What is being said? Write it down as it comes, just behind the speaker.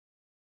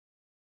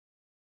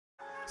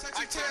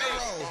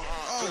CexxiTarot.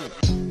 Oh,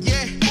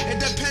 yeah,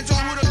 it depends on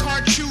who the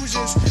card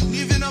chooses,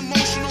 leaving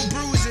emotional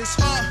bruises.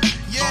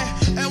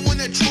 Yeah, and when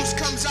the truth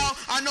comes out,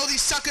 I know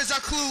these suckers are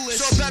clueless.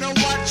 So better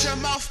watch your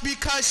mouth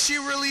because she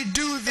really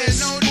do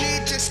this. And no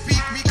need to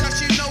speak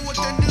because she know what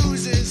the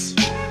news is.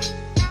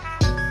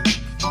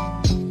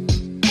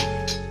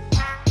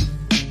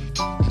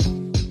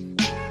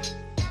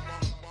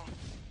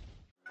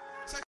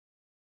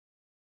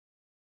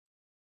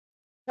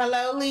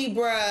 Hello,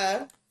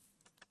 Libra,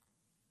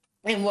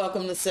 and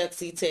welcome to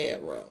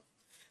CexxiTarot.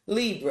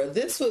 Libra,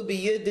 this will be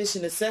your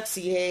edition of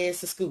Cexxi Has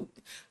the Scoop.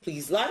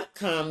 Please like,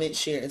 comment,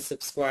 share, and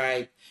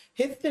subscribe.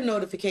 Hit the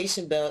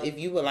notification bell if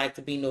you would like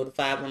to be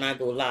notified when I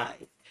go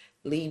live.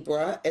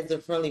 Libra, as a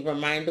friendly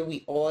reminder,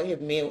 we all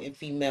have male and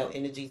female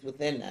energies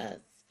within us.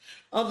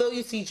 Although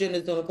you see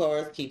genders on the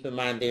cards, keep in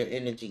mind their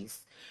energies.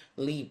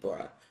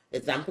 Libra,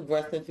 as I'm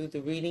progressing through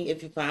the reading,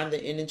 if you find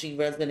the energy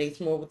resonates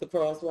more with the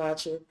cross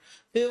watcher,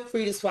 feel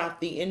free to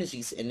swap the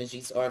energies.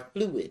 Energies are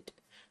fluid.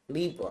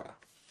 Libra,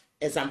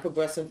 as I'm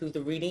progressing through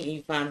the reading and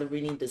you find the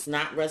reading does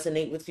not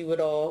resonate with you at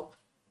all,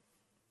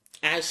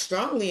 I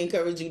strongly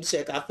encourage you to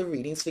check out the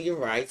readings for your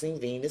rising,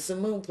 Venus,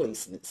 and moon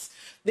placements.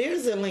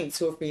 There's a link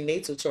to a free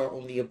natal chart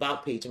on the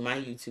About page of my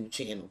YouTube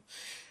channel.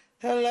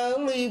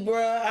 Hello,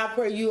 Libra. I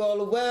pray you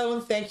all are well,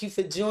 and thank you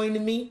for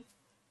joining me.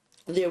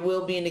 There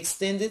will be an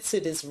extended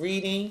to this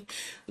reading.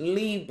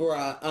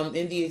 Libra,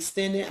 in the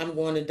extended, I'm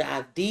going to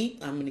dive deep.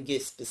 I'm going to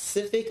get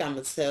specific. I'm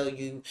going to tell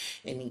you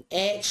any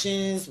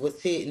actions,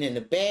 what's hidden in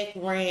the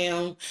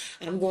background.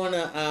 I'm going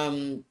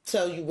to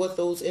tell you what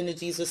those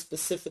energies are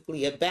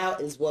specifically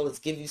about, as well as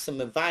give you some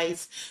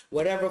advice.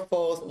 Whatever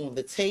falls on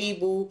the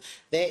table,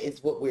 that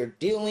is what we're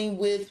dealing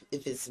with.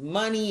 If it's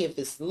money, if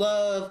it's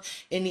love,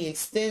 in the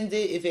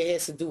extended, if it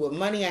has to do with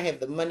money, I have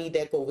the money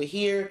deck over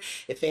here.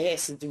 If it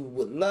has to do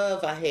with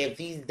love, I have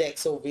these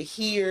decks over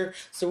here.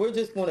 So we're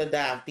just going to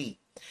dive deep.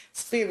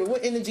 Spirit,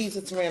 what energies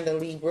are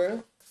surrounding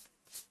Libra?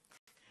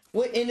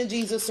 What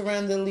energies are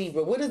surrounding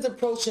Libra? What is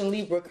approaching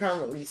Libra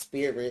currently,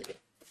 Spirit?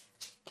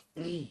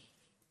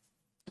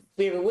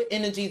 Spirit, what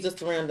energies are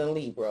surrounding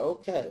Libra?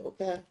 Okay.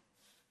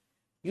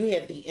 You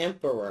have the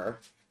Emperor.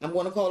 I'm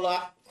going to call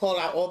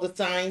out all the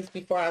signs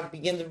before I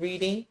begin the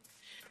reading.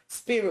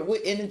 Spirit,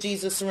 what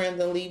energies are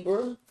surrounding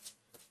Libra?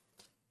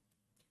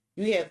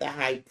 You have the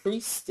High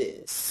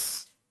Priestess.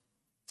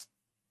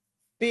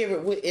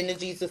 Spirit, what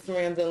energies are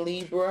surrounding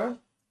Libra?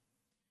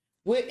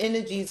 What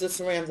energies are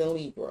surrounding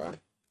Libra?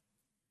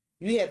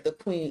 You have the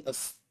Queen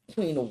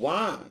of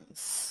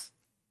Wands.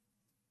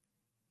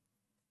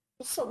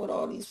 What's up with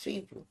all these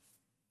people?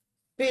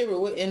 Spirit,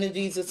 what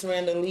energies are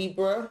surrounding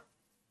Libra?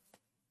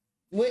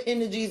 What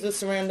energies are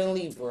surrounding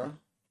Libra?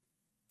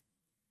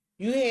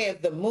 You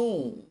have the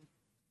Moon.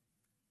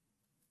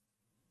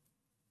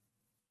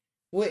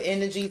 What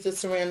energies are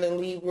surrounding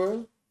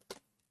Libra?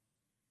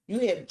 You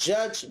have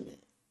Judgment.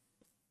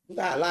 You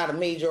got a lot of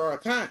major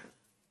arcana.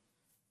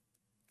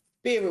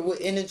 Spirit, what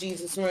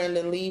energies are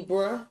surrounding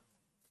Libra?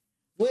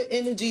 What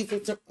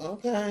energies are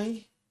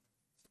okay.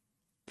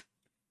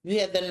 You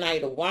have the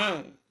Knight of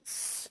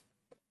Wands.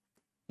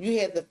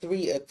 You have the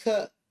Three of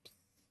Cups.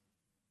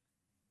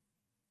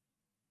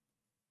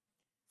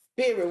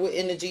 Spirit, what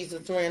energies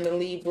are surrounding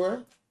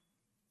Libra?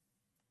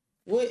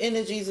 What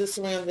energies are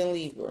surrounding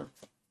Libra?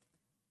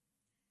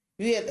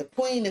 You have the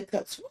Queen of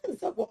Cups. What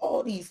is up with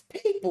all these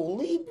people,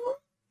 Libra?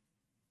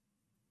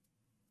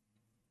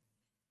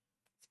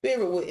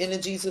 Spirit, what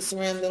energies are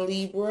surrounding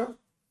Libra?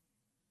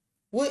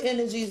 What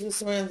energies are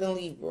surrounding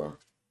Libra?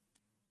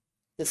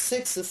 The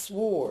Six of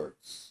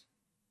Swords.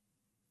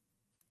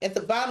 At the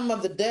bottom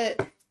of the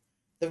deck,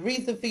 the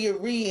reason for your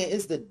reading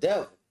is the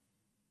Devil.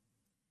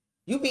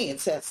 You being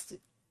tested.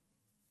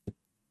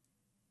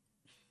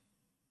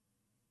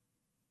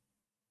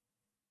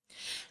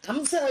 I'm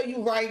going to tell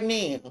you right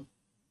now.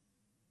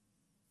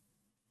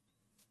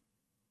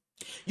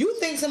 You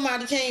think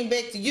somebody came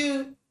back to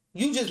you,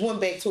 you just went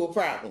back to a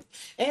problem.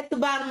 At the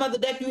bottom of the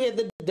deck, you have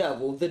the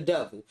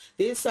devil.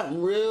 There's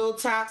something real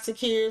toxic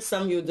here.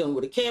 Some of you are dealing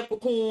with a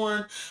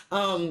Capricorn.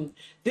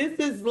 This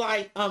is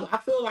like, I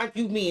feel like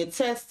you being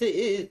tested.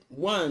 It's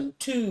 1,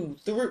 2,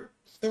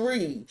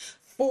 3,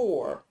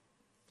 4,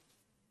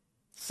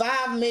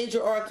 5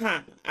 major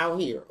arcana out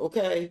here,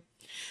 okay?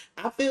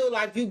 I feel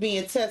like you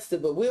being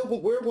tested, but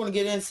we're going to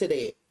get into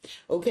that.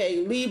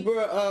 Okay,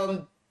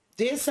 Libra,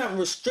 there's something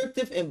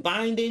restrictive and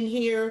binding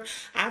here.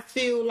 I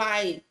feel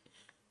like,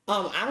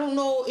 I don't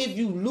know if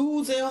you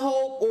losing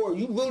hope or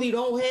you really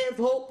don't have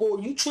hope, or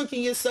you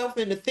tricking yourself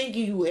into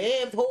thinking you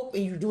have hope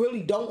and you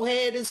really don't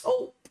have this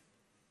hope.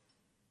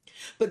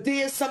 But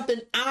there's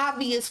something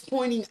obvious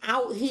pointing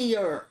out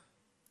here.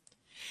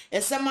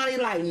 And somebody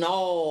like,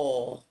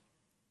 no,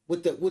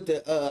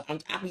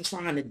 I be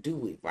trying to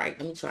do it, right?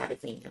 Let me try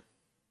it again.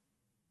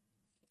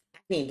 I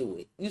can't do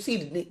it. You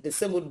see the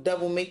symbol of the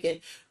devil making,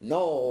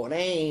 no, that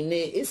ain't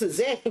it. It's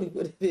exactly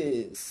what it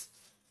is.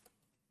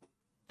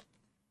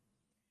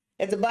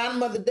 At the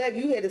bottom of the deck,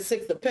 you had the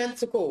Six of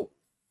Pentacles.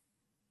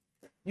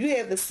 You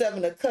have the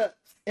Seven of Cups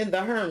and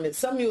the Hermit.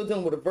 Some of you are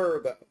dealing with a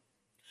Virgo.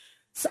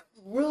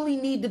 Something really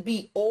need to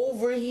be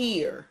over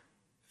here.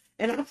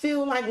 And I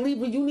feel like,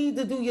 Libra, you need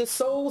to do your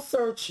soul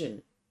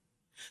searching.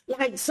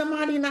 Like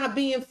somebody not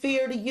being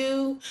fair to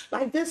you.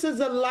 Like this is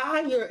a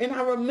liar. And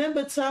I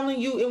remember telling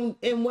you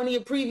in one of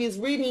your previous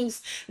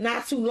readings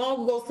not too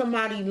long ago,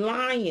 somebody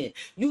lying.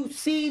 You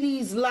see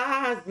these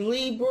lies,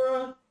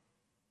 Libra.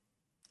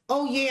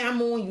 Oh yeah,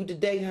 I'm on you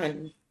today,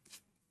 honey.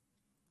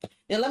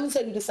 Now let me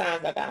tell you the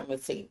signs I got on the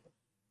table.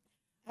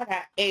 I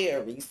got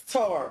Aries,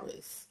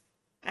 Taurus.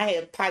 I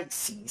have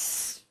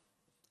Pisces,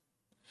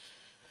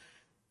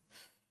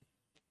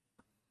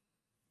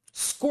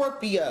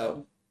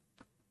 Scorpio.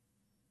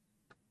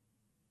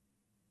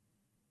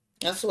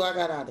 That's who I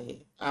got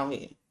out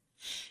here.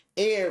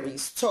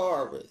 Aries,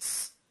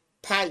 Taurus,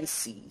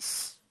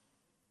 Pisces,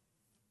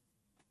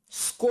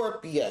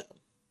 Scorpio,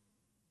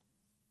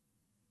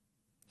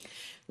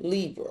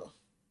 Libra.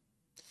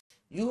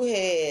 You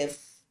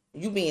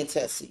being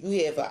tested.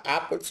 You have an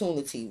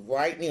opportunity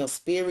right now.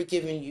 Spirit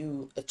giving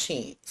you a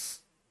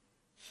chance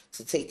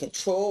to take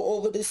control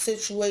over this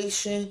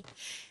situation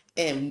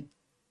and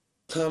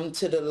come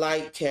to the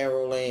light,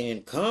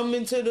 Caroline. Come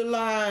into the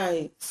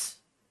light.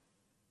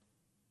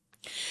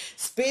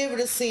 Spirit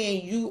is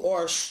saying you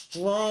are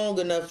strong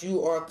enough.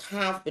 You are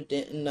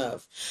confident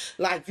enough.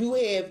 Like you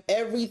have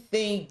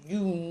everything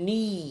you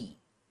need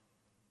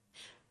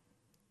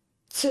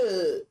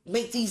to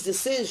make these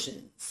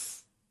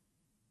decisions.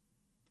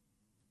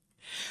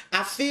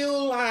 I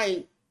feel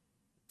like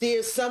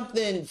there's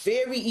something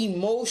very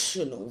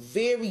emotional,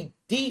 very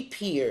deep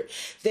here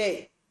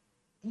that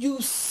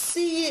you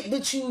see it,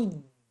 but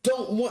you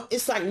don't want.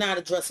 It's like not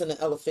addressing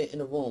the elephant in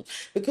the room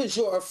because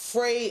you're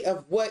afraid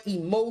of what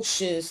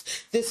emotions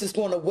this is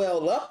going to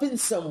well up in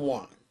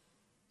someone.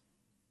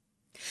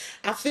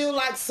 I feel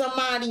like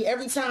somebody,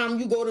 every time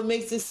you go to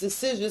make this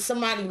decision,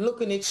 somebody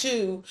looking at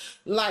you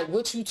like,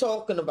 what you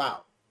talking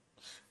about?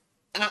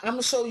 I'm going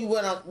to show you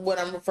what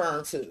I'm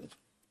referring to.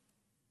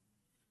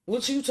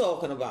 What you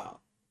talking about?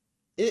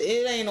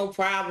 It ain't no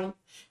problem.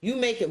 You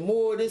making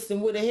more of this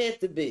than what it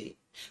had to be.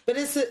 But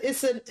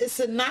it's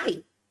a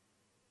night.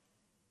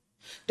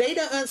 They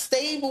the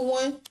unstable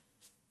one.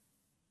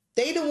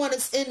 They the one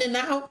that's in and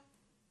out.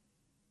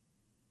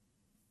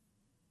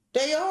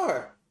 They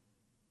are.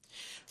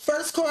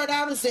 First card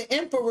out is the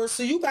Emperor,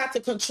 so you got the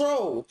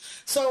control.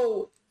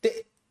 So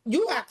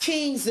you got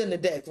kings in the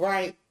deck,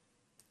 right?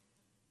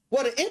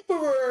 Well, the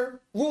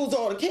Emperor rules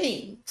all the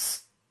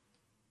kings.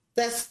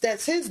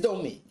 That's his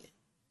dominion.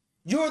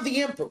 You're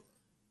the Emperor.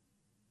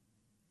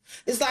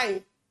 It's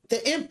like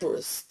the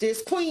Empress.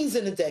 There's queens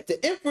in the deck.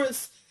 The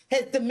Empress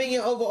has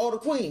dominion over all the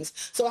queens.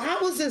 So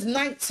how is this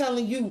knight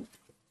telling you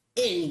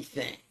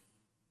anything?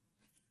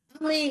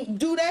 I mean,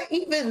 do that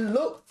even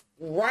look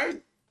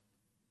right?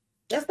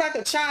 That's like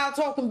a child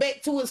talking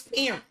back to his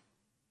parent.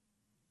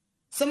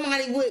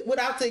 Somebody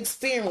without the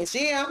experience.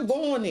 Yeah, I'm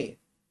going there.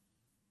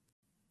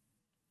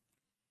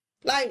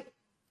 Like,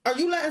 are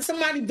you letting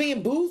somebody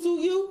bamboozle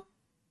you?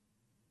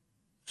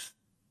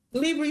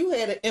 Libra, you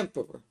had an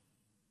Emperor.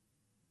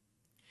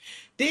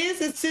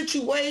 There's a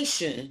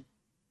situation.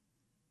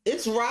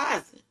 It's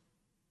rising.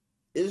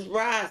 It's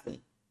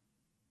rising.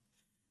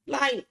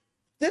 Like,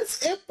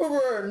 this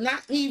Emperor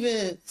not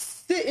even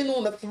sitting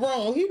on the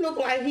throne. He look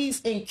like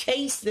he's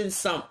encased in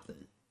something.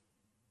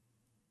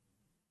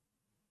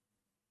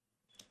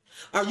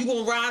 Are you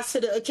going to rise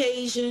to the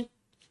occasion?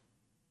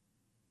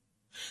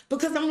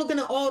 Because I'm looking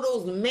at all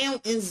those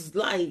mountains,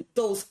 like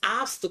those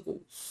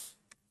obstacles.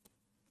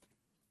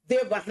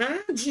 They're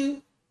behind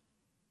you.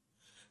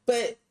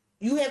 But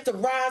you have to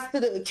rise to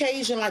the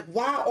occasion. Like,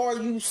 why are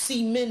you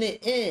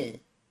cemented in?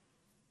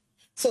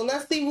 So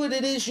let's see what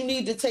it is you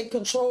need to take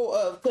control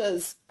of.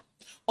 Because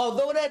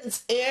although that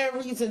is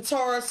Aries and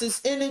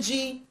Taurus's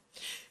energy,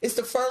 it's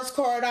the first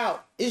card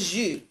out. It's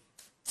you.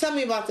 Tell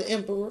me about the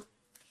Emperor.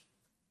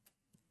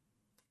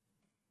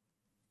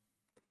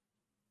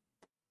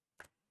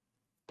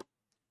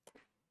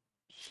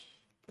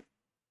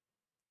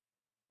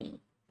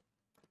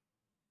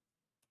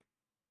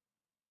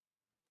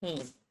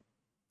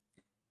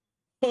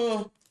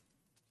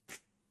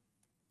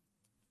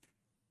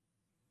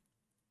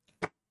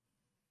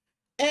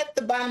 At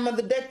the bottom of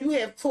the deck, you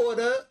have caught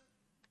up.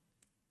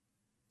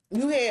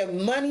 You have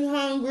money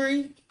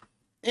hungry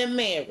and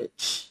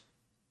marriage.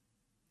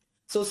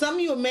 So some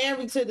of you are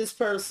married to this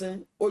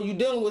person, or you're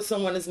dealing with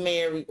someone that's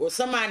married, or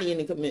somebody in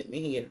a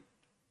commitment here.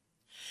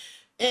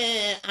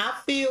 And I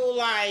feel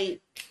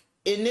like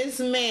in this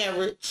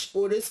marriage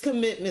or this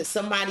commitment,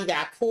 somebody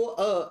got caught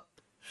up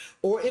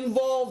or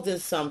involved in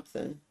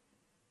something.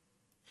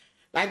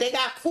 Like they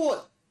got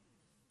caught.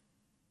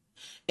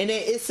 And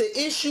it's an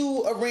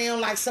issue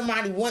around like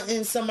somebody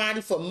wanting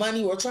somebody for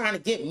money or trying to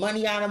get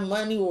money out of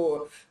money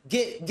or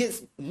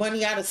get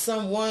money out of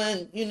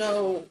someone, you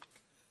know.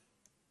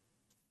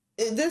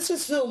 This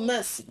just feel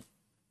messy.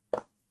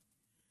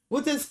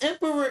 With this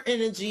Emperor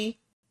energy,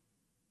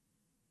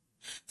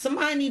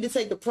 somebody need to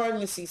take a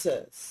pregnancy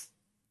test.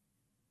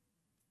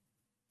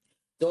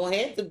 Don't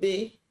have to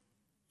be.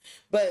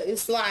 But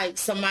it's like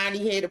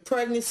somebody had a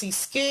pregnancy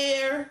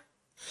scare,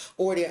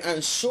 or they're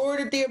unsure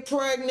that they're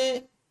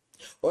pregnant,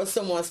 or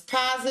someone's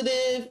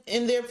positive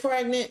and they're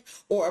pregnant,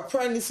 or a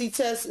pregnancy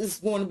test is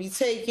going to be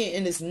taken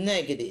and it's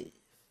negative.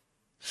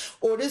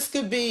 Or this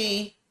could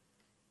be,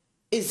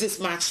 is this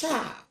my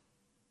child?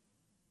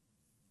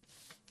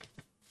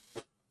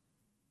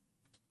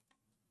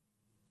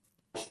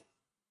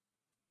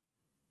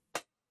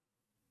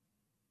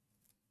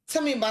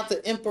 Tell me about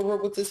the Emperor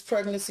with this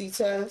pregnancy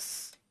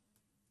test.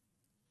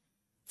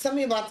 Tell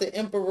me about the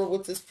Emperor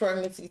with this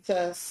pregnancy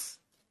test.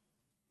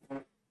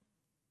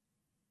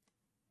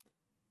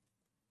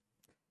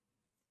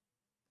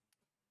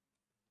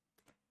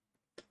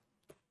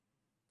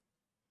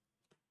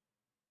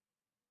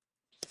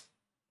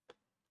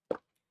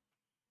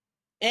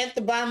 At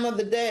the bottom of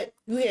the deck,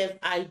 you have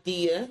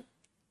idea,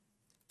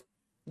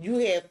 you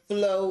have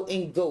flow,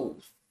 and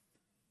ghost.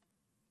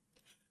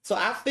 So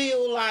I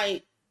feel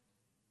like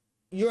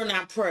you're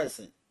not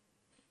present.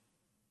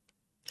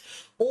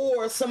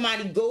 Or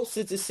somebody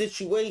ghosted the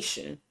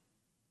situation.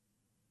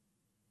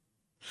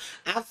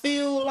 I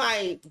feel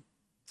like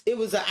it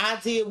was an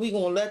idea, we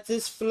gonna let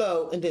this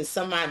flow, and then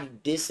somebody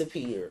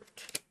disappeared.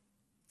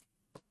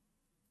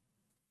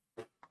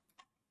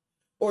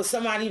 Or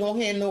somebody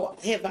don't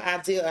have an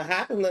idea of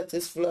how to let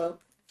this flow.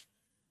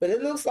 But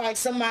it looks like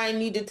somebody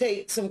need to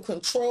take some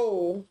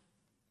control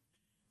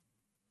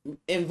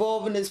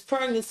involving this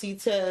pregnancy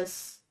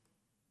test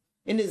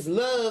and this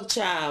love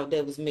child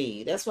that was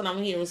made. That's what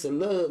I'm hearing, it's a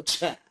love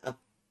child.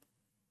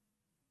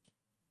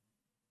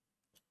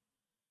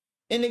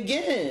 And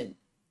again,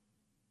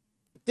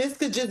 this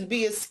could just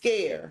be a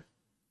scare.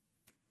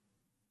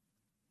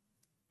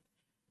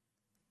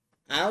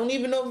 I don't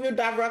even know if you're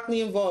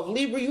directly involved.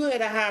 Libra, you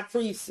had a high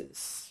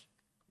priestess.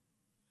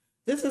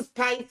 This is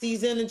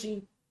Pisces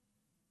energy.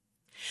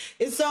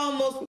 It's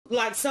almost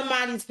like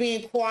somebody's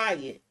being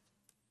quiet.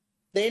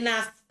 They're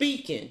not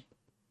speaking.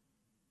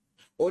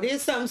 Or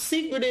there's something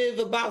secretive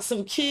about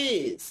some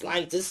kids.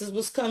 Like, this is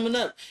what's coming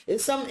up.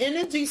 There's some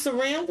energy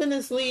surrounding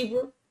this,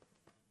 Libra.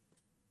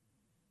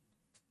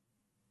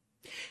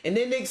 And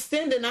then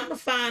extending, I'm going to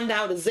find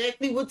out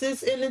exactly what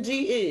this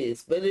energy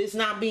is. But it's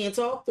not being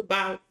talked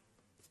about.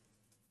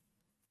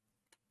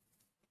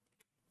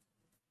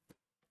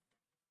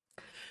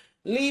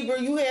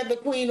 Libra, you have the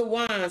Queen of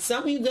Wands.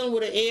 Some of you dealing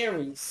with an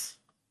Aries.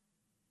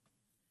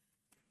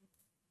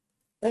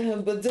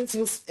 But this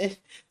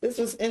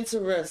was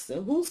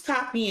interesting. Who's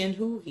copying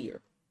who here?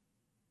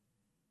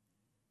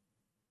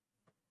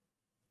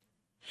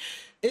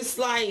 It's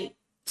like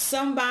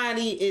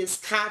somebody is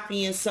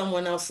copying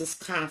someone else's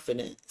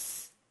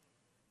confidence,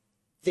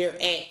 their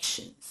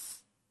actions.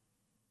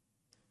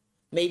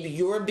 Maybe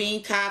you're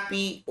being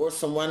copied or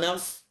someone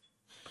else.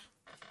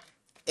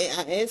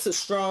 It's a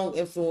strong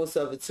influence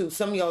of it too.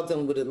 Some of y'all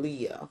dealing with a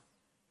Leo.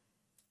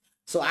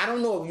 So I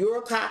don't know if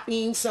you're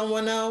copying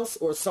someone else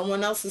or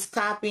someone else is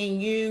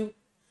copying you.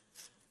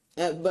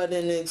 But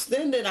in the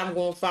extended, I'm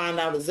going to find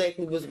out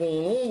exactly what's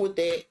going on with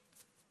that.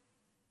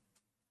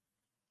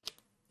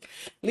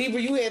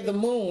 Libra, you have the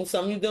moon.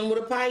 Some of you dealing with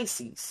a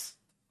Pisces.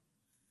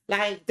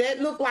 Like, that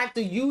look like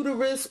the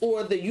uterus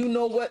or the, you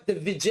know what, the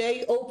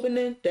vajay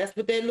opening. That's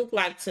what they look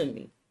like to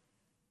me.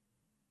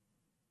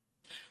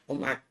 Oh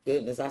my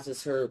goodness, I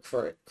just heard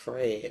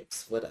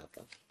crabs,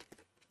 whatever.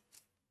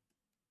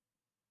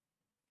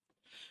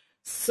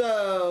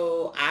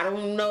 So, I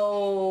don't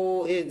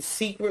know if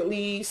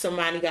secretly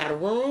somebody got a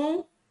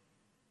room.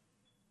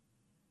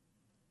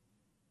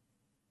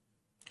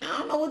 I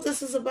don't know what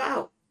this is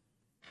about.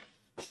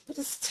 But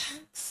it's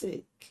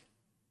toxic.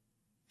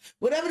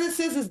 Whatever this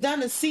is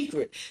done in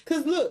secret.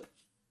 Because look,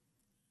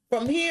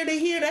 from here to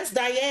here, that's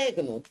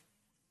diagonal.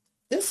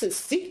 This is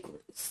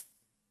secrets.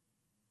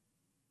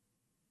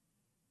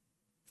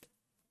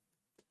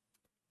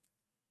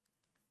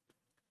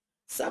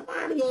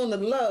 Somebody on the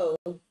low,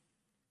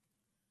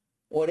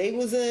 or they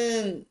was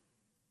in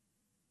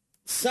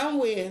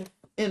somewhere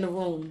in the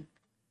room.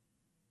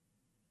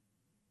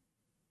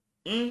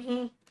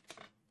 And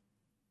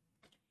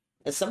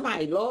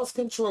somebody lost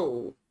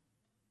control.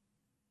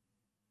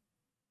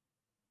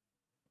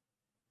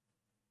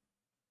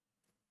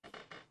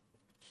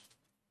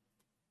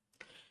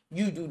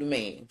 You do the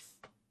math.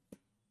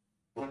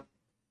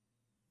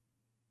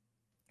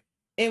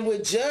 And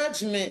with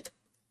judgment,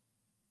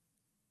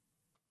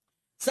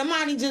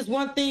 somebody just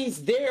want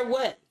things their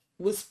way.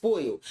 Was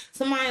spoiled.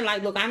 Somebody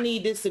like, look, I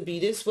need this to be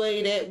this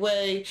way, that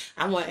way.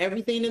 I want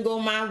everything to go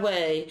my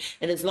way.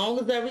 And as long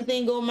as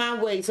everything go my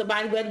way,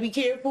 somebody better be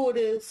careful of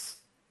this.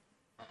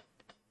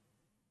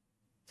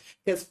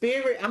 Because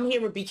spirit, I'm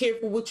hearing be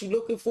careful what you're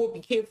looking for. Be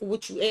careful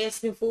what you're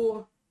asking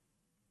for.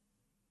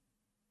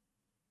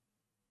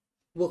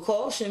 With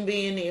caution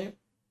being there.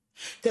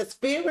 Because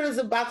spirit is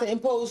about to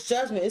impose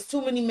judgment. It's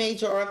too many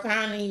major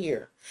arcana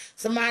here.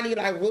 Somebody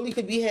like really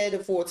could be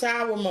headed for a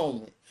tower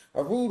moment.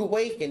 A rude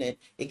awakening.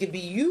 It could be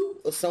you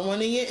or someone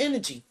in your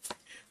energy.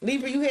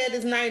 Libra, you had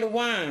this Knight of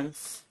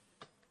Wands.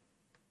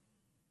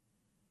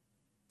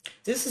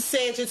 This is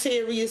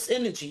Sagittarius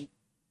energy.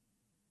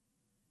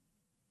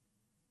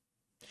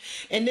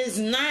 And this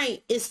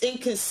Knight is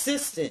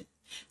inconsistent.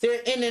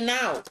 They're in and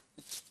out.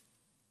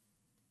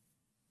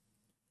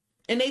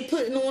 And they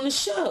putting on a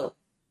show.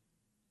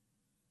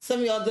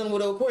 Some of y'all dealing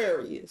with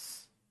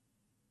Aquarius.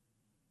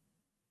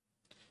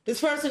 This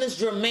person is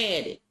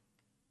dramatic.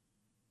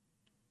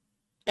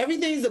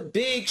 Everything's a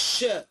big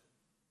show.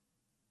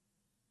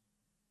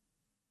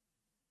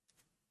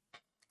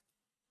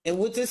 And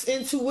with this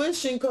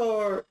intuition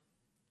card,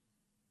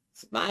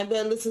 somebody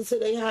better listen to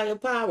their higher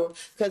power.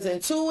 Because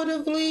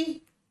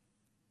intuitively,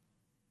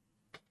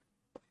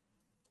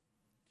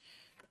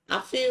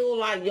 I feel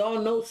like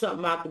y'all know something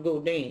about to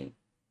go down.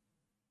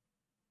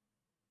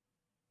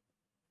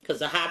 Because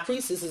the High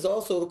Priestess is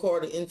also the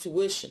card of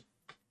intuition.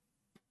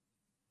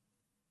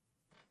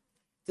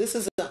 This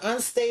is an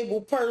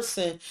unstable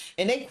person,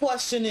 and they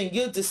questioning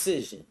your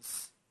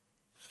decisions.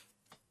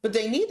 But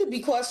they need to be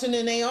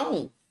questioning their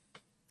own.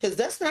 Because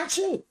that's not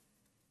true.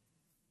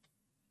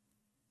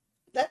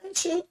 That ain't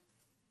true.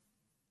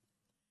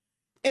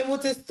 And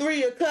with this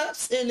Three of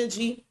Cups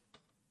energy,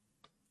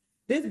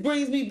 this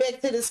brings me back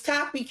to this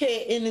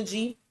copycat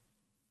energy.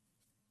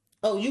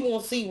 Oh, you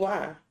won't see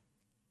why.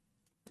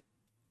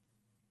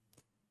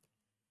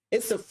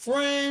 It's a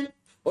friend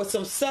or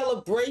some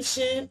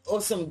celebration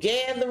or some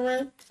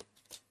gathering.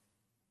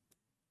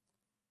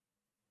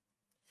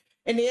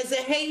 And there's a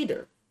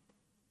hater.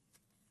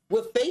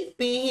 With Faith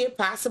being here,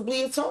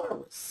 possibly a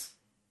Taurus.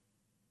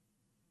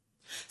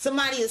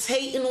 Somebody is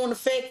hating on the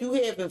fact you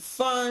having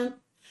fun.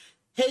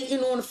 Hating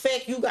on the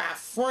fact you got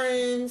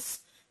friends.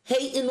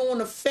 Hating on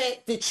the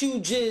fact that you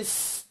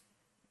just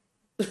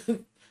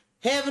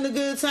having a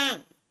good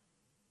time.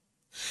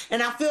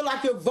 And I feel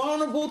like you're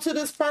vulnerable to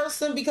this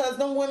person because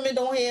them women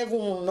don't have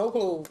on no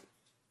clothes.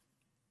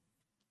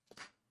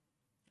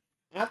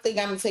 I think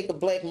I'm going to take a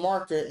black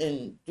marker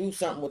and do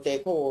something with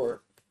that cord.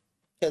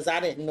 Because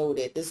I didn't know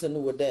that. This is a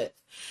newer deck.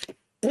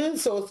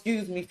 So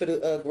excuse me for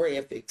the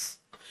graphics.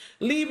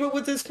 Libra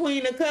with this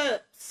Queen of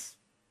Cups.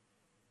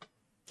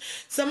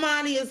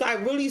 Somebody is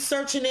like really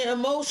searching their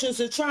emotions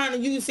and trying to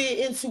use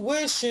their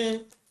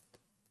intuition.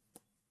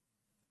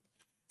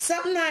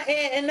 Something not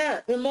adding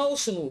up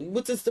emotionally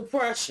with this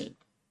depression.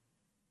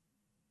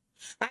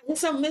 Like there's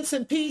some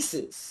missing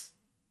pieces.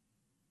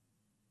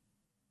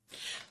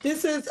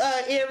 This is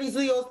Aries,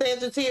 Leo,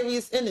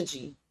 Sagittarius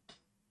energy.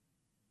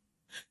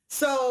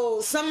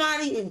 So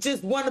somebody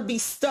just want to be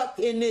stuck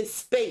in this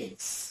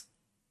space.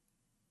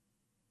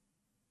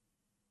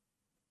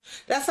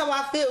 That's how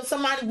I feel.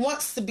 Somebody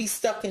wants to be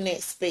stuck in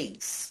that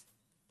space.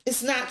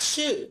 It's not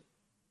you.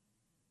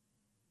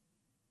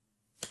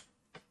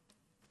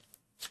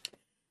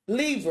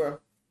 Libra,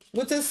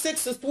 with this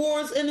Six of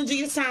Swords energy,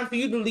 it's time for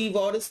you to leave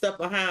all this stuff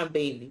behind,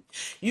 baby.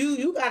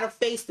 You got to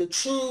face the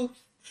truth.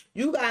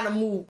 You got to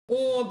move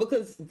on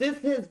because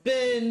this has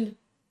been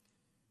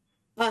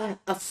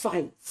a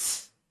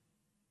fight.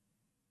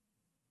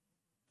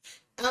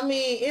 I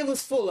mean, it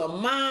was full of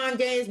mind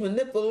games,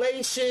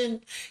 manipulation,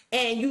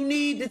 and you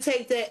need to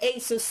take that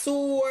Ace of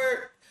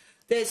Swords,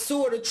 that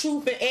Sword of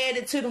Truth, and add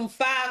it to them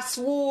 5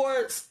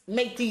 swords,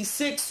 make these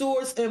 6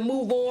 swords, and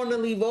move on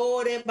and leave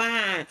all that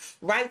behind,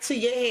 right to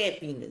your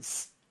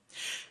happiness.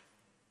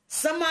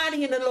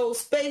 Somebody in a low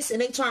space,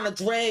 and they trying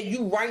to drag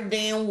you right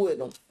down with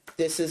them.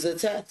 This is a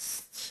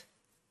test.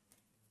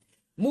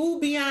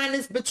 Move beyond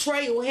this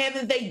betrayal.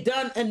 Haven't they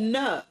done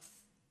enough?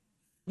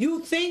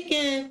 You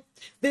thinking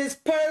this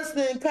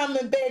person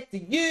coming back to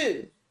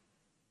you,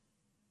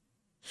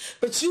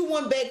 but you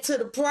went back to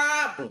the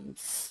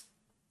problems.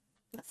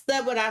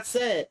 That's what I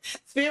said.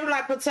 Spirit,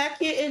 like,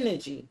 protect your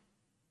energy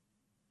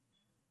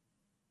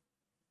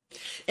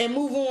and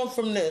move on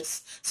from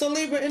this. So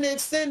Libra, in the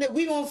extended,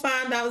 we're going to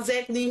find out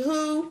exactly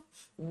who,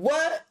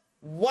 what,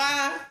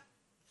 why,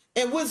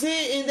 and what's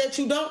hidden that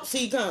you don't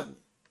see coming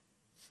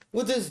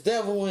with this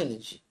devil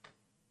energy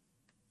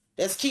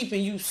that's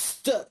keeping you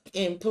stuck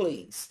in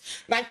place.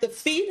 Like the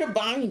feet are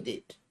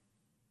binded.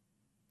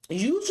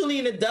 Usually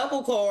in a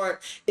double card,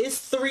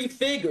 it's 3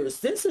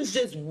 figures. This is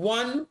just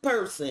one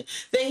person.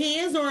 The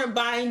hands aren't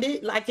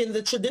binded like in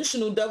the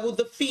traditional double.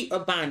 The feet are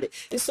binded.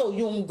 And so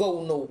you don't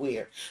go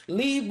nowhere.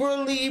 Libra,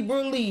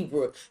 Libra,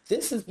 Libra.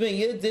 This has been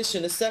your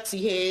edition of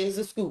Sexy Has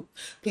a Scoop.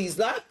 Please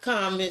like,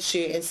 comment,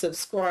 share, and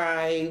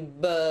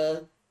subscribe.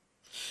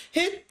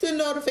 Hit the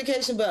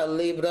notification bell,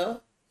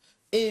 Libra.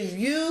 If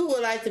you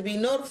would like to be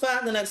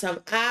notified the next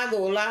time I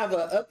go live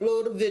or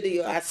upload a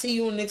video, I see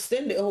you in the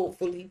extended,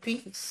 hopefully.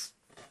 Peace.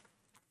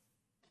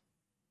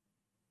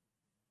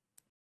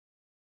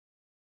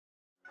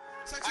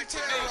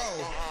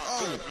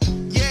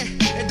 CexxiTarot. Yeah,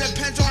 it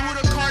depends on who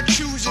the card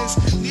chooses,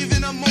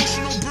 leaving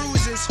emotional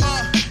bruises.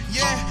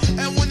 Yeah,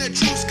 and when the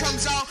truth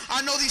comes out,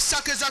 I know these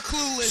suckers are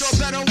clueless. So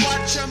better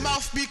watch your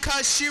mouth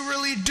because she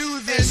really do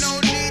this. And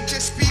no need